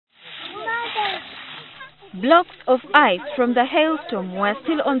Blocks of ice from the hailstorm were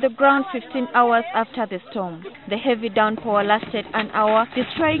still on the ground 15 hours after the storm. The heavy downpour lasted an hour,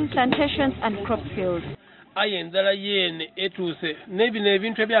 destroying plantations and crop fields.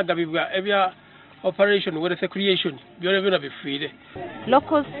 Operation with a creation, you're never be free.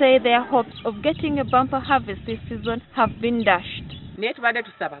 Locals say their hopes of getting a bumper harvest this season have been dashed. The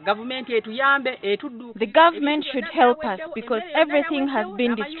government should help us because everything has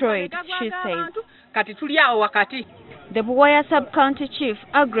been destroyed, she says. The Buwaya Sub-County Chief,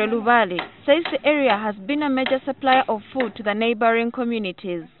 Agre Lubali, says the area has been a major supplier of food to the neighboring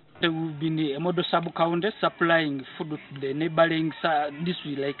communities. We've been a model sub-county supplying food to the neighboring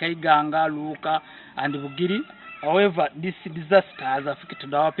districts like Uganda, Luka, and Bugiri. However, this disaster has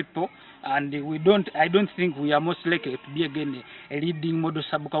affected our people, and I don't think we are most likely to be again a leading model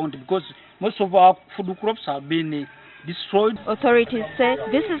sub-county because most of our food crops have been destroyed. Authorities say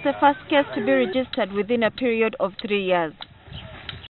this is the first case to be registered within a period of 3 years.